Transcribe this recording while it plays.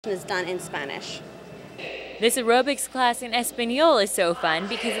is done in Spanish. This aerobics class in Espanol is so fun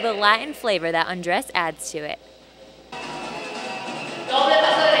because of the Latin flavor that Andres adds to it.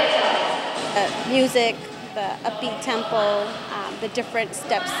 The music, the upbeat tempo, the different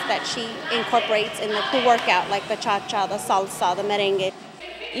steps that she incorporates in the workout, like the cha-cha, the salsa, the merengue.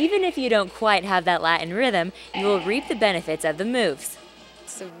 Even if you don't quite have that Latin rhythm, you will reap the benefits of the moves.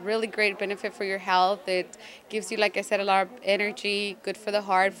 It's a really great benefit for your health. It gives you, like I said, a lot of energy, good for the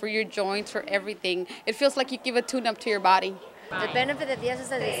heart, for your joints, for everything. It feels like you give a tune-up to your body. The benefit of the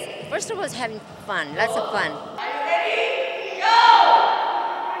exercise is, first of all, is having fun, lots of fun. Ready, go!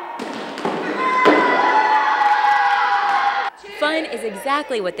 Fun is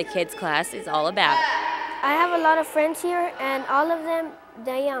exactly what the kids' class is all about. I have a lot of friends here, and all of them,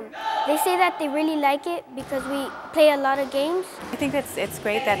 they say that they really like it because we play a lot of games. I think it's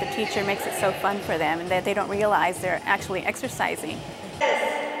great that the teacher makes it so fun for them and that they don't realize they're actually exercising.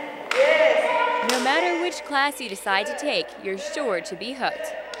 No matter which class you decide to take, you're sure to be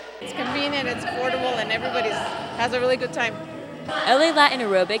hooked. It's convenient, it's affordable, and everybody has a really good time. LA Latin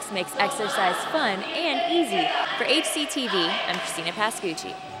Aerobics makes exercise fun and easy. For HCTV, I'm Christina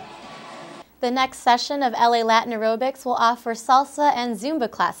Pascucci. The next session of LA Latin Aerobics will offer salsa and Zumba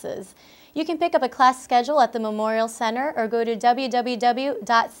classes. You can pick up a class schedule at the Memorial Center or go to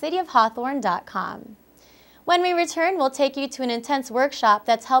www.cityofhawthorne.com. When we return, we'll take you to an intense workshop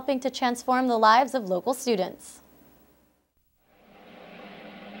that's helping to transform the lives of local students.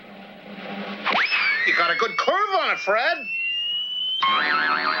 You got a good curve on it, Fred.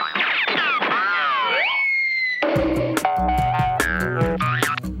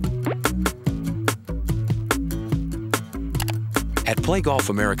 At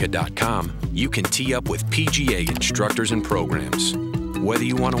PlayGolfAmerica.com, you can tee up with PGA instructors and programs. Whether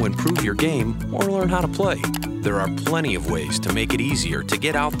you want to improve your game or learn how to play, there are plenty of ways to make it easier to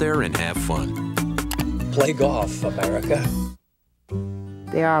get out there and have fun. Play golf, America.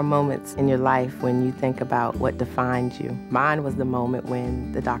 There are moments in your life when you think about what defines you. Mine was the moment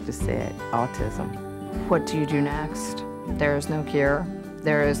when the doctor said autism. What do you do next? There is no cure.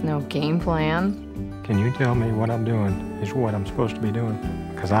 There is no game plan. Can you tell me what I'm doing is what I'm supposed to be doing?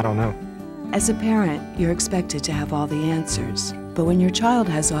 Because I don't know. As a parent, you're expected to have all the answers. But when your child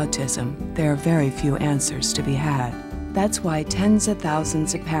has autism, there are very few answers to be had. That's why tens of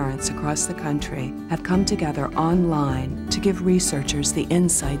thousands of parents across the country have come together online to give researchers the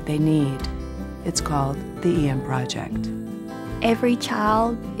insight they need. It's called the Ian Project. Every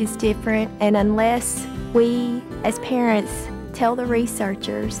child is different, and unless we, as parents, tell the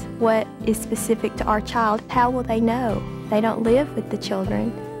researchers what is specific to our child, how will they know? They don't live with the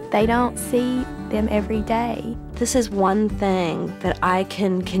children. They don't see them every day. This is one thing that I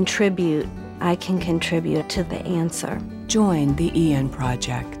can contribute. I can contribute to the answer. Join the Ian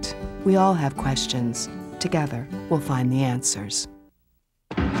Project. We all have questions. Together, we'll find the answers.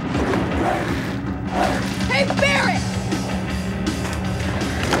 Hey, Barrett!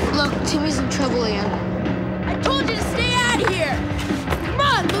 Look, Timmy's in trouble, Ian. I told you to stay out of here! Come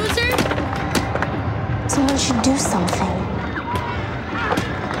on, loser! Someone should do something.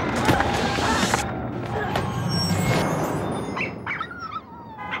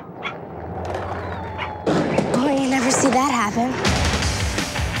 See that happen.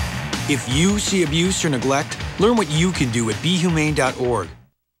 If you see abuse or neglect, learn what you can do at BeHumane.org.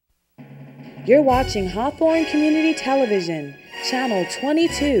 You're watching Hawthorne Community Television, Channel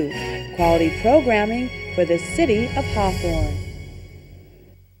 22, quality programming for the city of Hawthorne.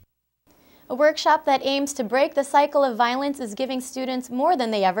 A workshop that aims to break the cycle of violence is giving students more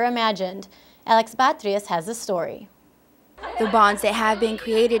than they ever imagined. Alex Batrias has the story. The bonds that have been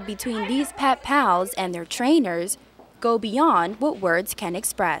created between these pet pals and their trainers go beyond what words can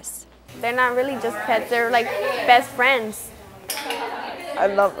express. They're not really just pets, they're like best friends. I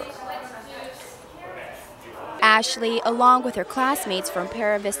love her. Ashley, along with her classmates from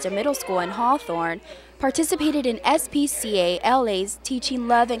Para Vista Middle School in Hawthorne, participated in SPCA LA's Teaching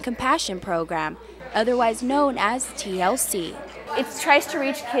Love and Compassion program, otherwise known as TLC. It tries to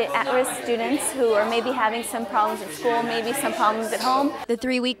reach at-risk students who are maybe having some problems at school, maybe some problems at home. The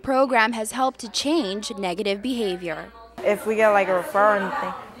 3-week program has helped to change negative behavior. If we get like a referral or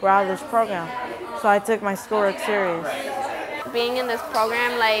anything, we're out of this program. So I took my schoolwork serious. Being in this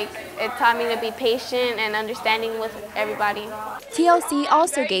program, it taught me to be patient and understanding with everybody. TLC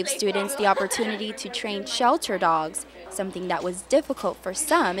also gave students the opportunity to train shelter dogs, something that was difficult for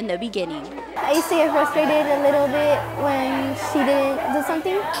some in the beginning. I used to get frustrated a little bit when she didn't do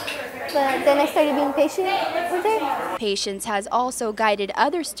something, but then I started being patient with her. Patience has also guided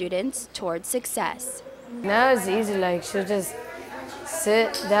other students towards success. Now it's easy, she'll just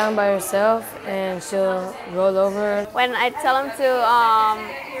sit down by herself and she'll roll over. When I tell him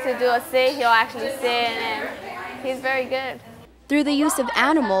to do a sit, he'll actually sit, and he's very good. Through the use of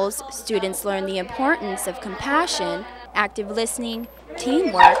animals, students learn the importance of compassion, active listening,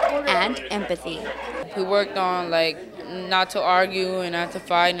 teamwork, and empathy. We worked on not to argue and not to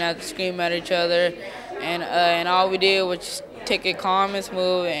fight and not to scream at each other, and all we did was just take it calm and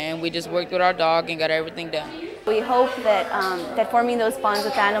smooth, and we just worked with our dog and got everything done. We hope that forming those bonds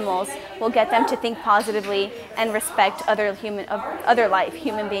with animals will get them to think positively and respect other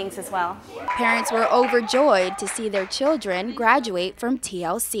human beings as well. Parents were overjoyed to see their children graduate from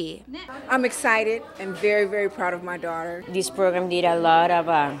TLC. I'm excited and very, very proud of my daughter. This program did a lot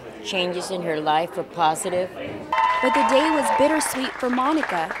of changes in her life for positive. But the day was bittersweet for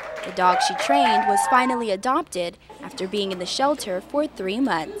Monica. The dog she trained was finally adopted after being in the shelter for 3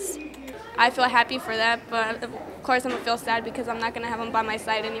 months. I feel happy for that, but of course I'm going to feel sad because I'm not going to have him by my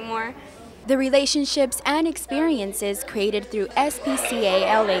side anymore. The relationships and experiences created through SPCA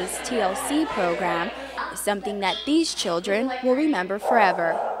LA's TLC program is something that these children will remember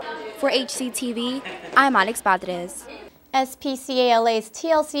forever. For HCTV, I'm Alex Padres. SPCA LA's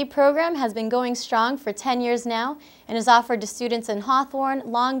TLC program has been going strong for 10 years now and is offered to students in Hawthorne,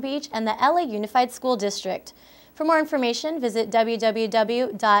 Long Beach, and the LA Unified School District. For more information, visit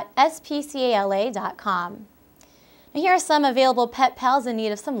www.spcala.com. Now here are some available pet pals in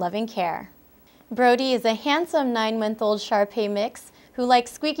need of some loving care. Brody is a handsome 9-month-old Shar-Pei mix who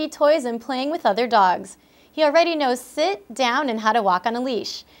likes squeaky toys and playing with other dogs. He already knows sit, down, and how to walk on a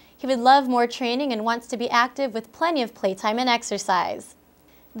leash. He would love more training and wants to be active with plenty of playtime and exercise.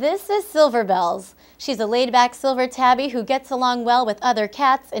 This is Silver Bells. She's a laid-back silver tabby who gets along well with other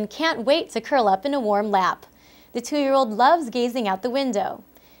cats and can't wait to curl up in a warm lap. The 2-year-old loves gazing out the window.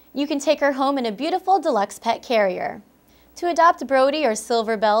 You can take her home in a beautiful deluxe pet carrier. To adopt Brody or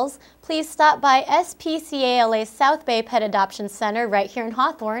Silver Bells, please stop by SPCA LA South Bay Pet Adoption Center right here in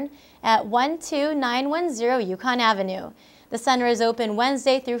Hawthorne at 12910 Yukon Avenue. The center is open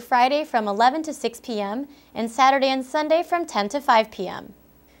Wednesday through Friday from 11 to 6 p.m. and Saturday and Sunday from 10 to 5 p.m.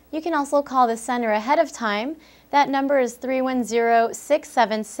 You can also call the center ahead of time. That number is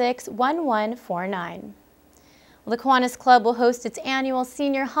 310-676-1149. The Kiwanis Club will host its annual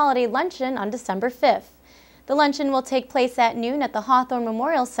Senior Holiday Luncheon on December 5th. The luncheon will take place at noon at the Hawthorne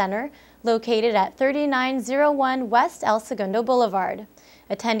Memorial Center, located at 3901 West El Segundo Boulevard.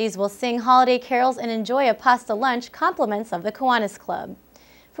 Attendees will sing holiday carols and enjoy a pasta lunch, compliments of the Kiwanis Club.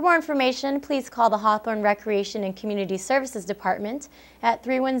 For more information, please call the Hawthorne Recreation and Community Services Department at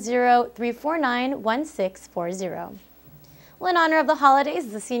 310-349-1640. Well, in honor of the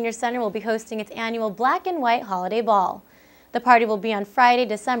holidays, the Senior Center will be hosting its annual Black and White Holiday Ball. The party will be on Friday,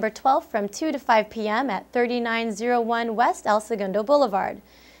 December 12th from 2 to 5 p.m. at 3901 West El Segundo Boulevard.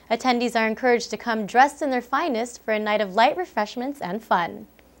 Attendees are encouraged to come dressed in their finest for a night of light refreshments and fun.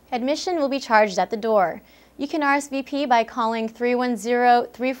 Admission will be charged at the door. You can RSVP by calling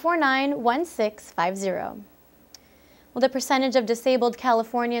 310-349-1650. Well, the percentage of disabled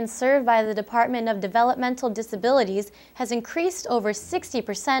Californians served by the Department of Developmental Disabilities has increased over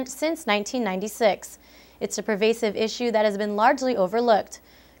 60% since 1996. It's a pervasive issue that has been largely overlooked.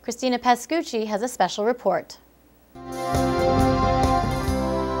 Christina Pascucci has a special report.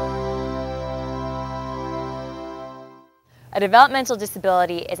 A developmental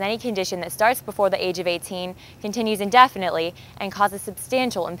disability is any condition that starts before the age of 18, continues indefinitely, and causes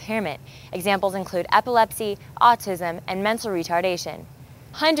substantial impairment. Examples include epilepsy, autism, and mental retardation.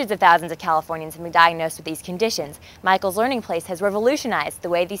 Hundreds of thousands of Californians have been diagnosed with these conditions. Michael's Learning Place has revolutionized the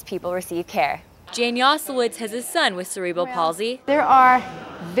way these people receive care. Jane Yoslowitz has a son with cerebral palsy. There are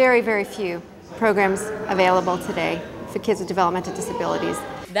very, very few programs available today for kids with developmental disabilities.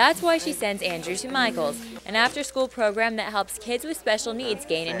 That's why she sends Andrew to Michael's, an after-school program that helps kids with special needs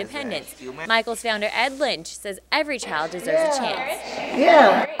gain independence. Michael's founder Ed Lynch says every child deserves a chance.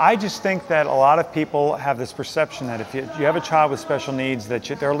 I just think that a lot of people have this perception that if you have a child with special needs, that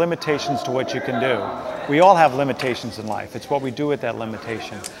there are limitations to what you can do. We all have limitations in life. It's what we do with that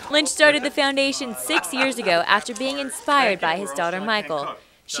limitation. Lynch started the foundation 6 years ago after being inspired by his daughter Michael.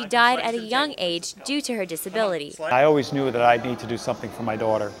 She died at a young age due to her disability. I always knew that I need to do something for my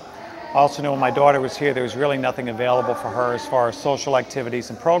daughter. I also knew when my daughter was here, there was really nothing available for her as far as social activities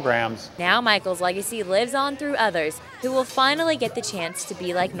and programs. Now Michael's legacy lives on through others who will finally get the chance to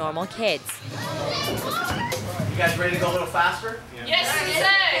be like normal kids. You guys ready to go a little faster? Yes,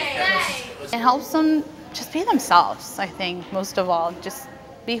 sir. It helps them just be themselves, I think, most of all. Just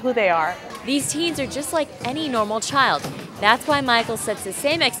be who they are. These teens are just like any normal child. That's why Michael sets the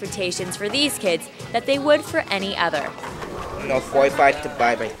same expectations for these kids that they would for any other. qualified to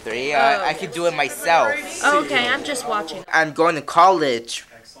buy by 3. I could do it myself. Okay, I'm just watching. I'm going to college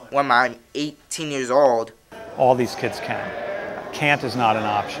when I'm 18 years old. All these kids can. Can't is not an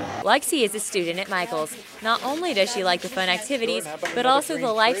option. Lexi is a student at Michaels. Not only does she like the fun activities, but also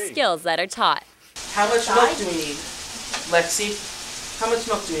the life skills that are taught. How much milk do we need, Lexi? How much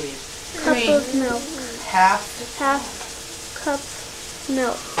milk do we need? Cup of milk. Half cup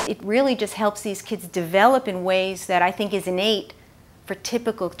milk. It really just helps these kids develop in ways that I think is innate for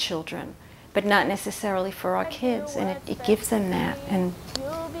typical children, but not necessarily for our kids, and it gives them that, and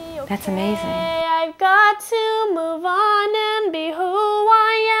that's amazing. I've got to move on and be who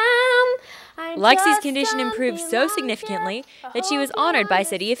I am. Lexi's condition improved so significantly that she was honored by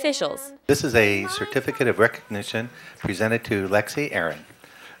city officials. This is a certificate of recognition presented to Lexi Aaron.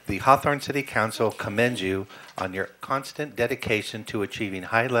 The Hawthorne City Council commends you on your constant dedication to achieving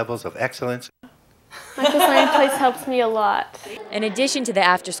high levels of excellence. Michael's Learning Place helps me a lot. In addition to the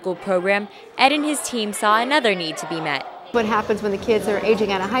after-school program, Ed and his team saw another need to be met. What happens when the kids are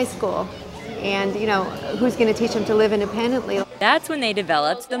aging out of high school? And, you know, who's going to teach them to live independently? That's when they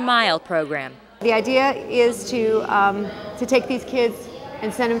developed the MILE program. The idea is to take these kids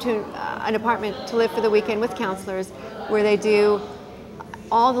and send them to an apartment to live for the weekend with counselors, where they do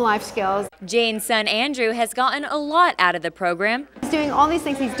all the life skills. Jane's son Andrew has gotten a lot out of the program. He's doing all these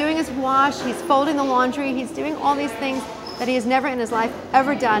things. He's doing his wash, he's folding the laundry, he's doing all these things that he has never in his life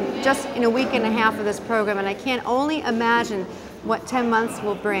ever done just in a week and a half of this program, and I can't only imagine what 10 months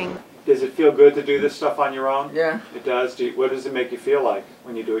will bring. Does it feel good to do this stuff on your own? Yeah. It does? What does it make you feel like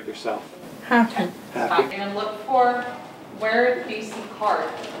when you do it yourself? Happy. Happy? And look for where do you see card.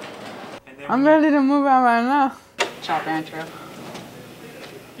 I'm ready to move out right now. Good job, Andrew.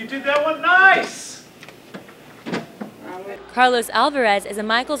 You did that one nice! Carlos Alvarez is a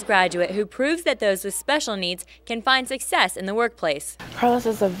Michaels graduate who proves that those with special needs can find success in the workplace. Carlos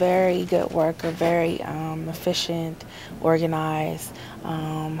is a very good worker, very efficient, organized.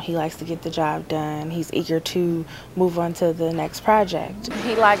 He likes to get the job done. He's eager to move on to the next project.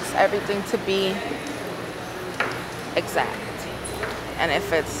 He likes everything to be exact. And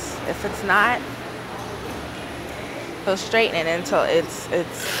if it's not, he'll straighten it until it's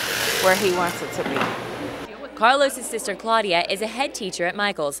where he wants it to be. Carlos's sister Claudia is a head teacher at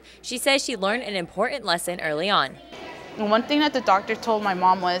Michaels. She says she learned an important lesson early on. And one thing that the doctor told my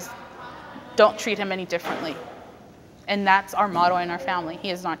mom was, don't treat him any differently. And that's our motto in our family.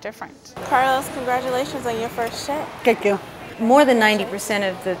 He is not different. Carlos, congratulations on your first check. Thank you. More than 90%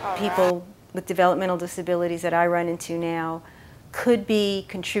 of the people with developmental disabilities that I run into now could be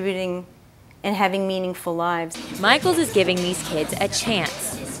contributing and having meaningful lives. Michaels is giving these kids a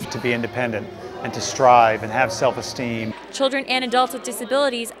chance to be independent and to strive and have self-esteem. Children and adults with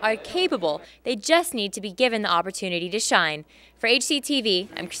disabilities are capable. They just need to be given the opportunity to shine. For HCTV,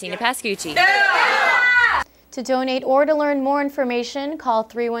 I'm Christina Pascucci. To donate or to learn more information, call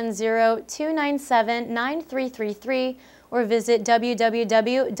 310-297-9333 or visit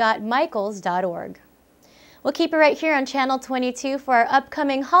www.michaels.org. We'll keep it right here on Channel 22 for our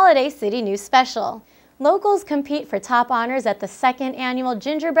upcoming Holiday City News Special. Locals compete for top honors at the 2nd Annual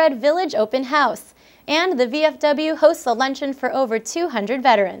Gingerbread Village Open House, and the VFW hosts a luncheon for over 200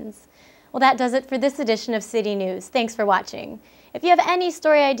 veterans. Well, that does it for this edition of City News. Thanks for watching. If you have any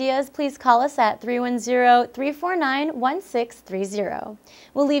story ideas, please call us at 310-349-1630.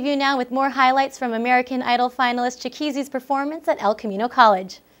 We'll leave you now with more highlights from American Idol finalist Chiquizi's performance at El Camino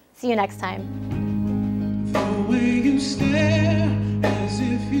College. See you next time. The way you stare, as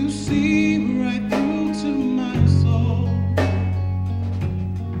if you see right through to my soul.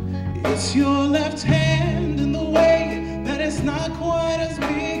 It's your left hand in the way that it's not quite as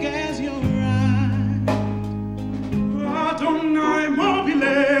big as your right. Adonai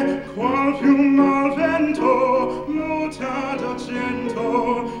mobile, qual più mal vento, muta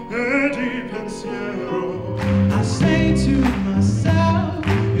d'argento e di pensiero. I say to myself,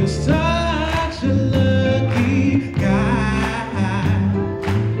 you're such a lucky guy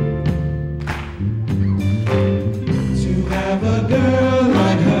to have a girl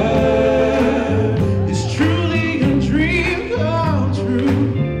like her is truly a dream come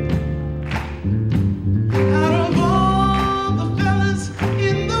true. Out of all the fellas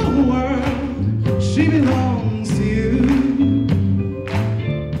in the world, she belongs